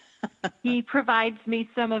 He provides me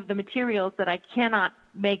some of the materials that I cannot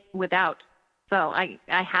make without. So I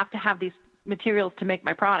have to have these materials to make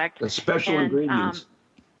my product. The special And, ingredients.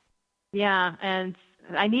 Yeah, and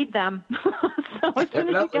I need them. So as soon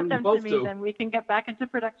as you get them to both me, do. then we can get back into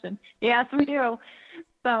production. Yes, we do.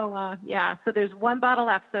 So, so there's one bottle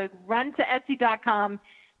left. So run to Etsy.com,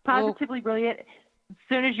 Positively Brilliant. As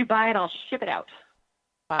soon as you buy it, I'll ship it out.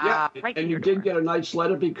 Yeah, Wow. right and to you your did door. get a nice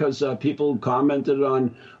letter because people commented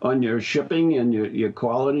on your shipping and your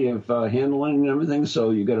quality of handling and everything. So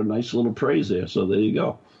you got a nice little praise there. So there you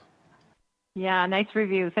go. Yeah, nice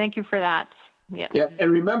review. Thank you for that. Yeah. Yeah, and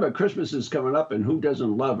remember, Christmas is coming up, and who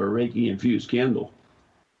doesn't love a Reiki infused candle?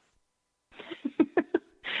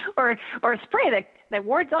 or a spray that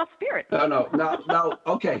wards off spirits. No.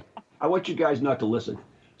 Okay, I want you guys not to listen.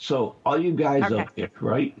 So all you guys Okay. out there,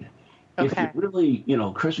 right? If Okay. you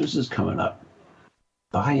really, Christmas is coming up,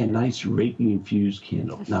 buy a nice Reiki infused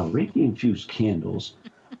candle. Now, Reiki infused candles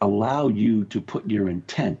allow you to put your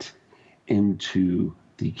intent into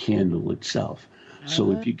the candle itself.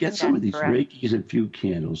 So if you get some of these That's correct. Reiki infused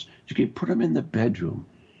candles, you can put them in the bedroom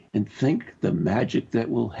and think the magic that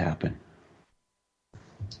will happen.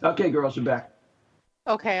 Okay, girls, we're back.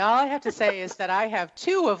 Okay, all I have to say is that I have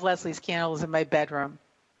 2 of Leslie's candles in my bedroom,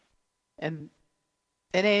 and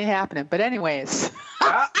it ain't happening. But anyways,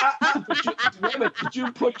 Did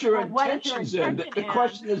you put your Well, what is your intentions in? intention The in?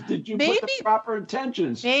 question is, did you put the Maybe- proper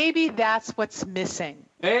intentions? maybe that's what's missing.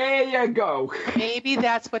 There you go. Maybe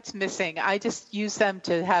that's what's missing. I just use them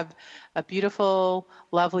to have a beautiful,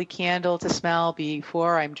 lovely candle to smell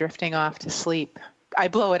before I'm drifting off to sleep. I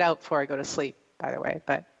blow it out before I go to sleep, by the way,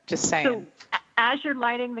 but just saying. So as you're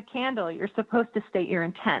lighting the candle, you're supposed to state your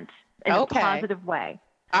intent in Okay. a positive way.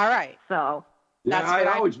 All right, So Yeah, That's I what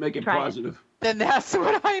I always make it tried. positive. then that's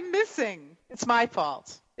what I'm missing. It's my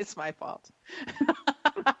fault. It's my fault.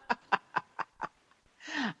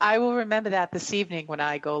 I will remember that this evening when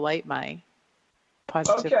I go light my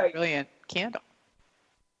Positive Okay. Brilliant candle.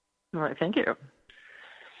 all right, thank you.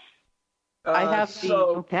 I have the- so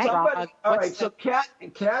okay. somebody, all What's right. So Kat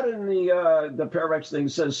in the Pararex thing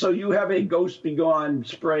says, so you have a Ghost Begone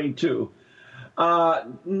spray too?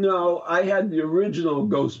 No, I had the original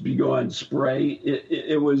Ghost Begone spray.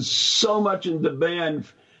 It was so much in demand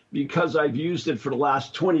because I've used it for the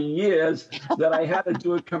last 20 years that I had to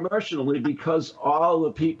do it commercially because all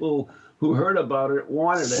the people who heard about it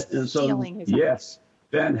wanted it. And so, Stealing his yes,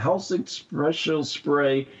 Van Helsing Special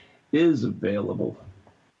Spray is available.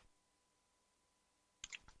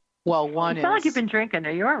 Well, one You sound like is. you've been drinking.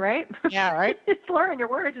 Are you all right? Yeah, right? You're slurring your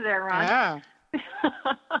words there, Ron. Yeah.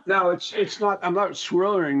 No, it's not. I'm not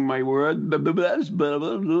swirling my word.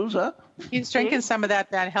 He's drinking some of that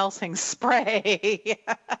Van Helsing spray.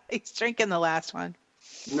 He's drinking the last one.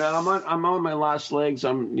 No, I'm on my last legs.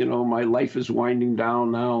 My life is winding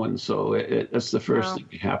down now, and so that's the first thing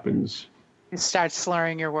that happens. You start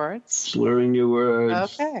slurring your words. Slurring your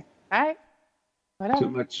words. Okay. All right. Whatever. Too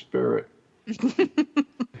much spirit. He's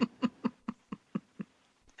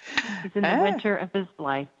in the winter of his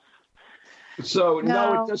life. So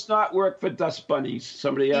no, No. it does not work for dust bunnies.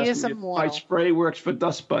 Somebody He asked is me if my immortal. spray works for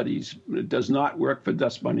dust bunnies. It does not work for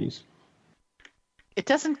dust bunnies. It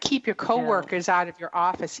doesn't keep your coworkers out of your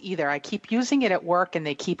office either. I keep using it at work and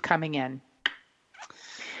they keep coming in.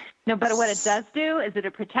 No, but what it does do is that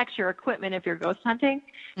it protects your equipment if you're ghost hunting.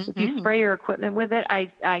 If you Mhm. spray your equipment with it,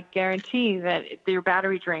 I guarantee that your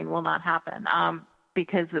battery drain will not happen.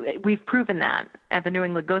 Because we've proven that at the New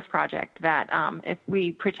England Ghost Project that if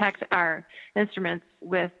we protect our instruments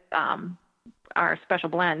with our special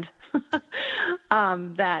blend,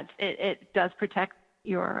 that it does protect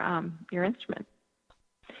your instrument.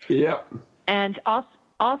 Yep. And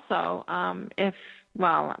also,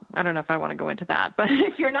 well, I don't know if I want to go into that, but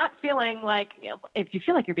if you're not feeling like, if you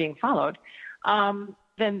feel like you're being followed,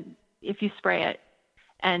 then if you spray it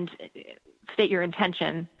and state your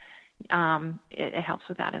intention, it helps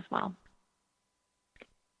with that as well.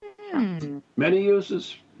 Many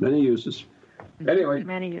uses. Many uses. Anyway,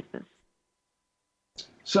 Many uses.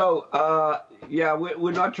 so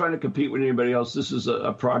we're not trying to compete with anybody else. This is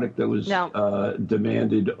a product that was No.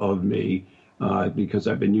 demanded of me because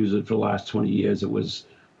I've been using it for the last 20 years. It was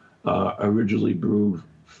originally brewed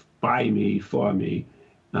by me, for me,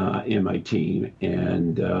 and my team,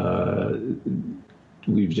 and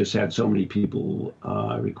we've just had so many people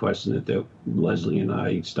requesting it that Leslie and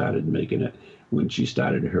I started making it when she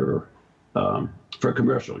started her for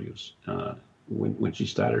commercial use when she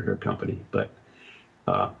started her company. But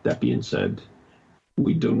that being said,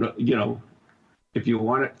 we do not, If you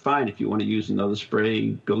want it, fine. If you want to use another spray,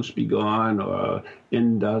 Ghost Be Gone or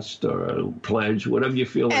Indust or Pledge, whatever you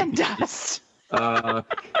feel like. Indust.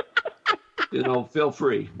 Feel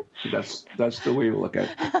free. That's the way you look at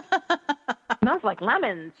it. Smells like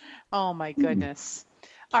lemons. Oh my goodness.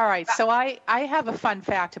 All right, so I have a fun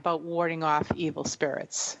fact about warding off evil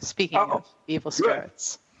spirits. Speaking of evil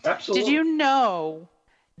spirits. Absolutely. Did you know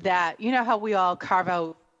that, how we all carve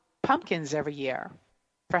out pumpkins every year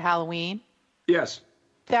for Halloween? Yes.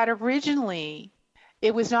 That originally,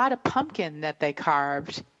 it was not a pumpkin that they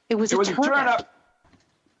carved. It was a turnip.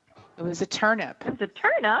 It was a turnip. It was a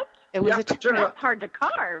turnip? It was a turnip. It's hard to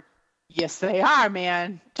carve. Yes, they are,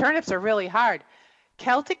 man. Turnips are really hard.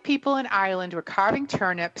 Celtic people in Ireland were carving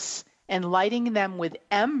turnips and lighting them with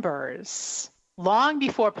embers long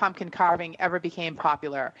before pumpkin carving ever became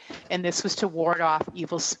popular. And this was to ward off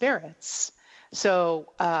evil spirits. So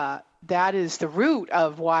that is the root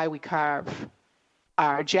of why we carve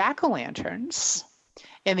our jack-o'-lanterns.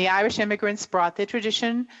 And the Irish immigrants brought their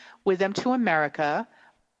tradition with them to America.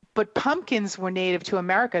 But pumpkins were native to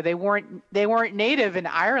America. They weren't native in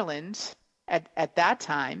Ireland at that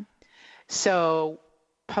time. So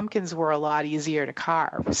pumpkins were a lot easier to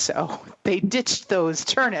carve. So they ditched those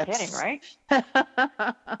turnips. Kidding, right?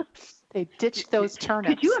 They ditched those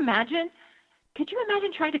turnips. Could you imagine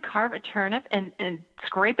trying to carve a turnip and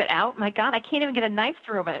scrape it out? My God, I can't even get a knife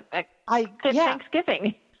through it at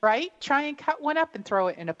Thanksgiving. Right? Try and cut one up and throw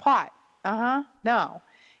it in a pot. No.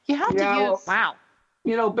 You have to use... Wow.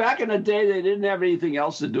 Back in the day, they didn't have anything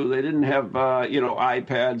else to do. They didn't have,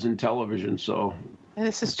 iPads and television. So and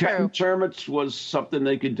this is cutting true. turnips was something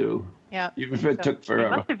they could do. Yeah. Even if it took They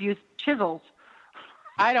forever. must have used chisels.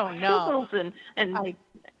 I don't know. Chisels and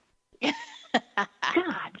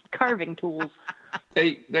God, carving tools.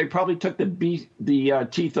 They probably took the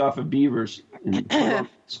teeth off of beavers and put on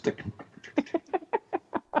stick.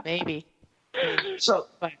 Maybe. So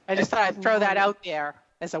But I just thought I'd throw that out there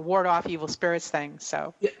as a ward off evil spirits thing.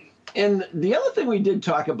 So. And the other thing we did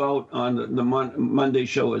talk about on the Monday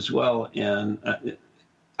show as well, and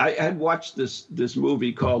I had watched this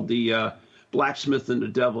movie called The Blacksmith and the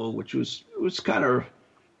Devil, which was kind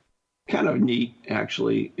of neat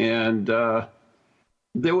actually, and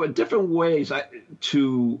there were different ways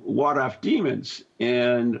to ward off demons,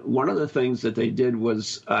 and one of the things that they did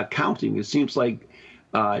was counting. It seems like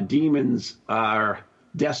demons are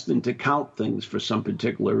destined to count things for some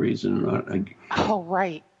particular reason. Oh,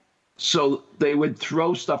 right. So they would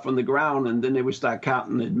throw stuff on the ground, and then they would start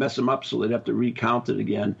counting. They'd mess them up, so they'd have to recount it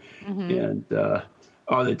again. And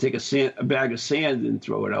or they'd take a bag of sand and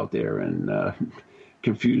throw it out there and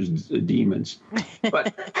confuse the demons.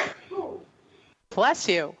 But bless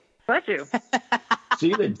you. Bless you.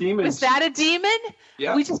 See, the demons. Was that a demon?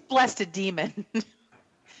 Yeah. We just blessed a demon.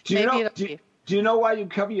 Do you know why you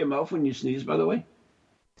cover your mouth when you sneeze, by the way?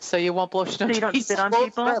 So you won't blow So you don't spit on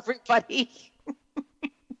people? For everybody.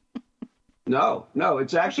 No,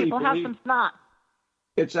 it's actually people have some snot.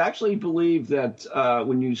 It's actually believed that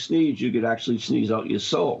when you sneeze, you could actually sneeze out your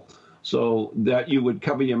soul. So that you would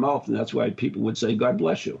cover your mouth, and that's why people would say, God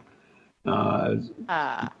bless you,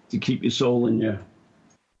 to keep your soul in your...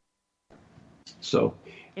 So,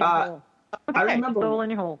 I remember... Soul in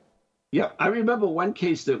your hole. Yeah, I remember one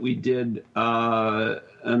case that we did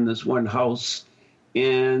in this one house,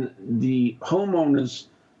 and the homeowners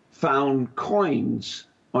found coins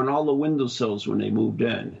on all the windowsills when they moved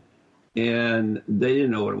in, and they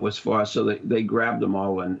didn't know what it was for, so they grabbed them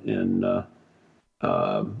all and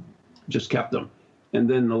just kept them. And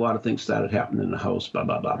then a lot of things started happening in the house, blah,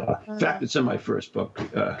 blah, blah, blah. In fact, it's in my first book,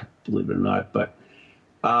 believe it or not, but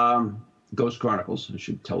Ghost Chronicles, I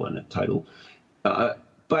should tell in the title.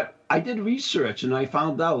 But I did research, and I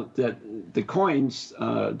found out that the coins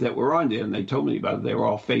that were on there, and they told me about it, they were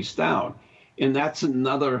all face down. And that's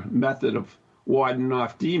another method of warding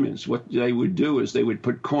off demons. What they would do is they would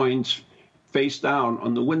put coins face down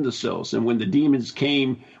on the windowsills. And when the demons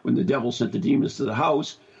came, when the devil sent the demons to the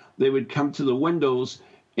house, they would come to the windows,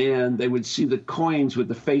 and they would see the coins with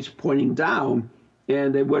the face pointing down,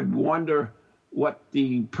 and they would wonder what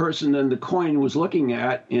the person in the coin was looking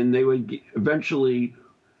at, and they would eventually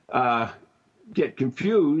get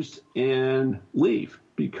confused and leave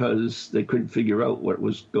because they couldn't figure out what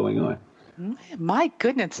was going on. My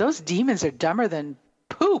goodness, those demons are dumber than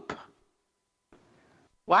poop.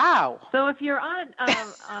 Wow. So if you're on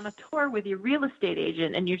a tour with your real estate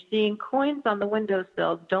agent and you're seeing coins on the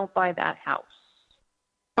windowsills, don't buy that house.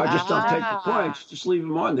 I just don't take the coins. Just leave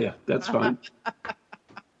them on there. That's fine.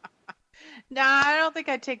 No, I don't think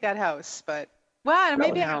I'd take that house, but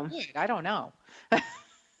maybe I would. I don't know.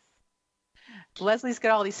 Leslie's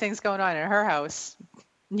got all these things going on in her house.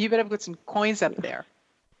 You better put some coins up there.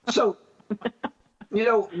 So,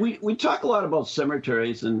 we talk a lot about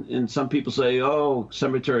cemeteries, and some people say, oh,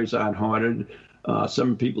 cemeteries aren't haunted.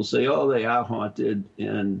 Some people say, oh, they are haunted.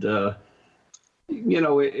 And, I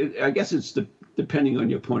guess it's depending on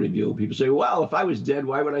your point of view. People say, well, if I was dead,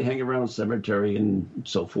 why would I hang around a cemetery and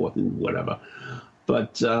so forth and whatever.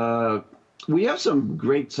 But we have some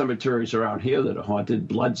great cemeteries around here that are haunted.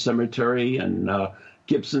 Blood Cemetery and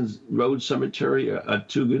Gibson Road Cemetery are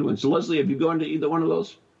two good ones. So, Leslie, have you gone to either one of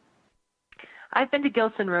those? I've been to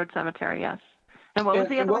Gilson Road Cemetery, yes. And what was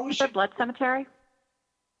the other one you said? Blood Cemetery?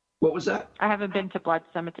 What was that? I haven't been to Blood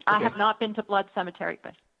Cemetery. Okay. I have not been to Blood Cemetery,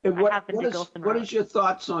 but I have been to Gilson Road. What is your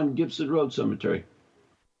thoughts on Gibson Road Cemetery?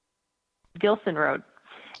 Gilson Road.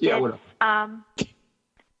 Yeah,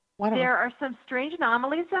 there are some strange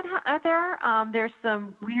anomalies that are there. There's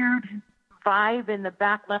some weird vibe in the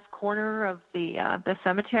back left corner of the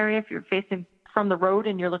cemetery. If you're facing from the road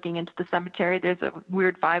and you're looking into the cemetery, there's a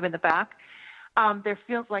weird vibe in the back. There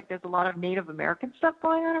feels like there's a lot of Native American stuff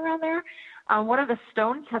going on around there. One of the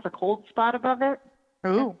stones has a cold spot above it.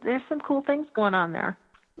 Ooh. There's some cool things going on there.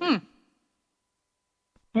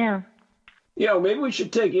 Yeah. Maybe we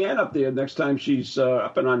should take Ann up there next time she's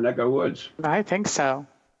up in our neck of woods. I think so.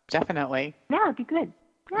 Definitely. Yeah, it'd be good.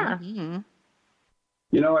 Yeah. Mm-hmm.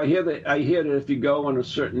 I hear that if you go on a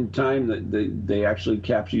certain time that they actually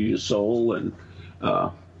capture your soul, and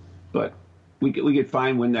but we could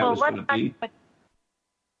find when that was going to be.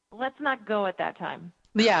 Let's not go at that time.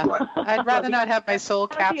 Yeah, I'd rather not have my soul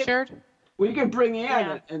captured. We could bring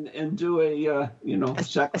Ann and do a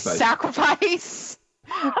sacrifice. A sacrifice.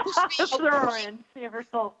 Throw her in, see if her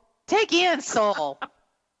soul. Take Ian's soul.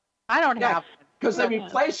 I don't have. Because they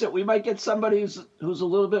replace it, we might get somebody who's a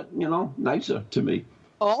little bit, nicer to me.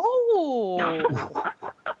 Oh.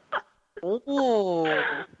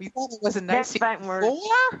 You thought it wasn't nice before? Ooh.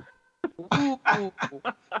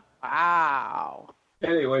 Wow.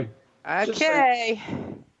 Anyway. Okay.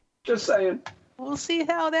 Just saying. We'll see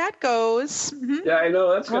how that goes. Mm-hmm. Yeah, I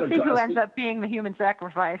know that's going to cost me. We'll see who ends up being the human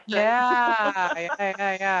sacrifice.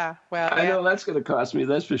 Yeah. Well, I know that's going to cost me.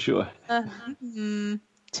 That's for sure.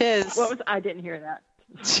 Tis. I didn't hear that.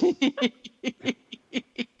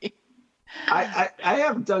 I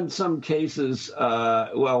have done some cases.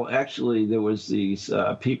 Actually, there was these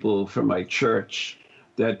people from my church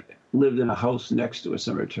that lived in a house next to a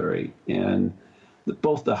cemetery, and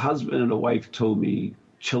both the husband and the wife told me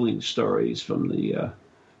chilling stories from the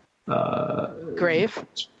grave.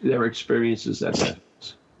 Their experiences at that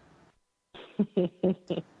house.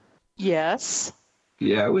 Yes.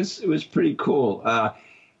 Yeah, it was pretty cool.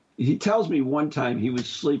 He tells me one time he was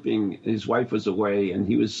sleeping, his wife was away, and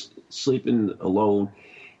he was sleeping alone.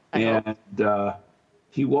 And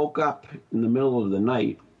he woke up in the middle of the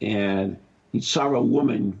night, and he saw a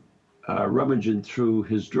woman rummaging through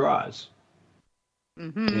his drawers.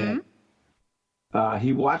 Mm-hmm. And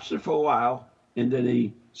he watched her for a while, and then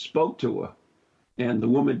he spoke to her. And the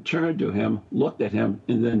woman turned to him, looked at him,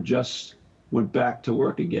 and then just went back to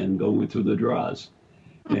work again, going through the drawers.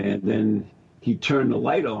 And then he turned the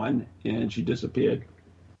light on, and she disappeared.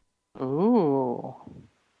 Ooh.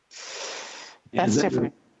 That's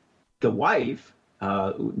different. The wife,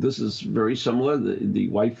 this is very similar. The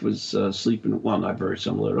wife was sleeping, well, not very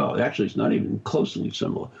similar at all. Actually, it's not even closely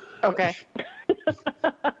similar. Okay.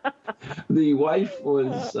 The wife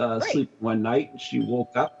was sleeping one night. She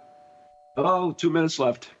woke up. 2 minutes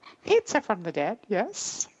left. Pizza from the dead,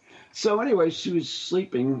 yes. So anyway, she was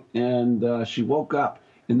sleeping, and she woke up,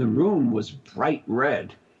 and the room was bright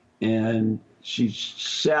red. And she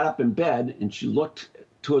sat up in bed, and she looked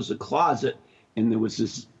towards the closet, and there was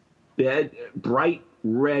this bright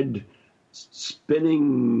red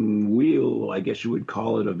spinning wheel, I guess you would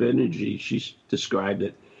call it, of energy. She described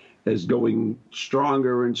it as going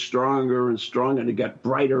stronger and stronger and stronger, and it got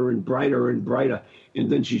brighter and brighter and brighter. And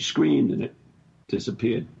then she screamed, and it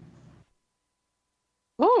disappeared.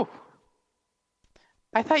 Ooh.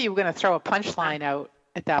 I thought you were going to throw a punchline out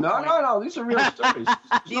at that point. No. These are real stories.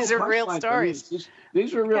 These are real stories.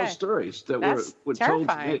 These were real stories that were told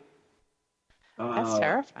to me. That's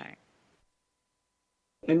terrifying.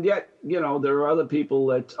 And yet, there are other people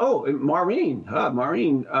that... Maureen,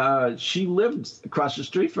 she lived across the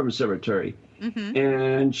street from a cemetery. Mm-hmm.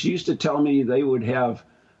 And she used to tell me they would have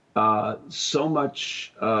so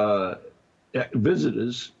much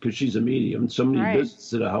visitors, because she's a medium, so many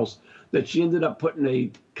visits to the house, that she ended up putting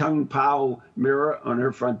a Kung Pao mirror on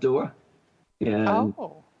her front door. And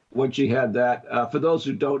when she had that, for those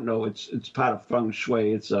who don't know, it's part of feng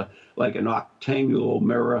shui. It's like an octangular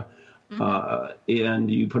mirror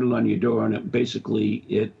and you put it on your door, and it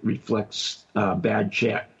reflects bad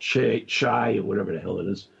chai, or whatever the hell it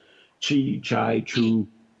is. Chai.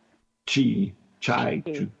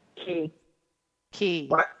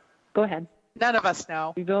 What? Go ahead. None of us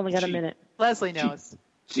know. We've only got a minute. Leslie knows.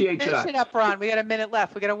 CHI. Finish it up, Ron. We got a minute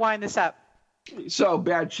left. We got to wind this up. So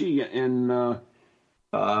bad chi and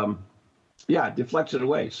deflects it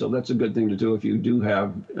away. So that's a good thing to do if you do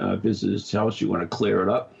have visitors' house. You want to clear it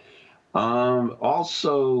up.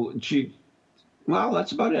 Also,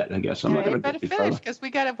 that's about it, I guess. I'm not going to finish because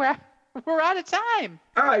we're out of time.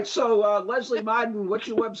 All right. So Leslie Marden, what's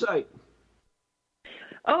your website?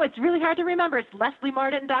 Oh, it's really hard to remember. It's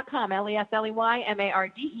lesliemarden.com,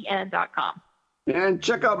 LesleyMarden.com. And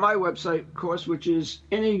check out my website, of course, which is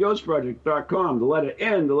neghostproject.com. The letter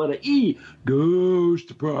N, the letter E,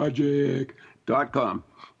 ghostproject.com.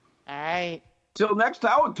 All right. Till next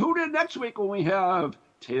time, tune in next week when we have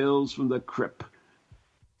Tales from the Crypt.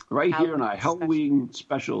 Right here in our Halloween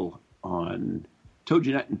special on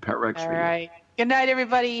TogiNet and Pararex Radio. All right. Good night,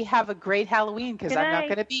 everybody. Have a great Halloween because I'm not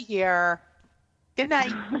going to be here. Good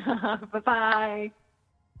night. Bye-bye.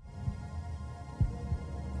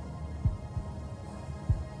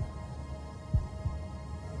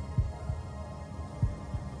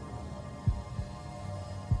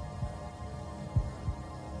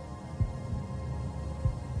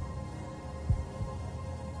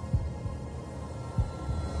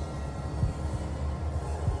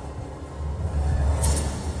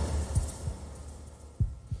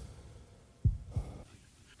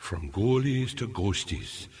 From ghoulies to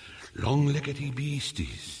ghosties, long-leggedy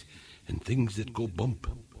beasties, and things that go bump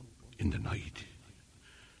in the night.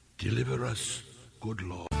 Deliver us, good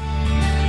Lord.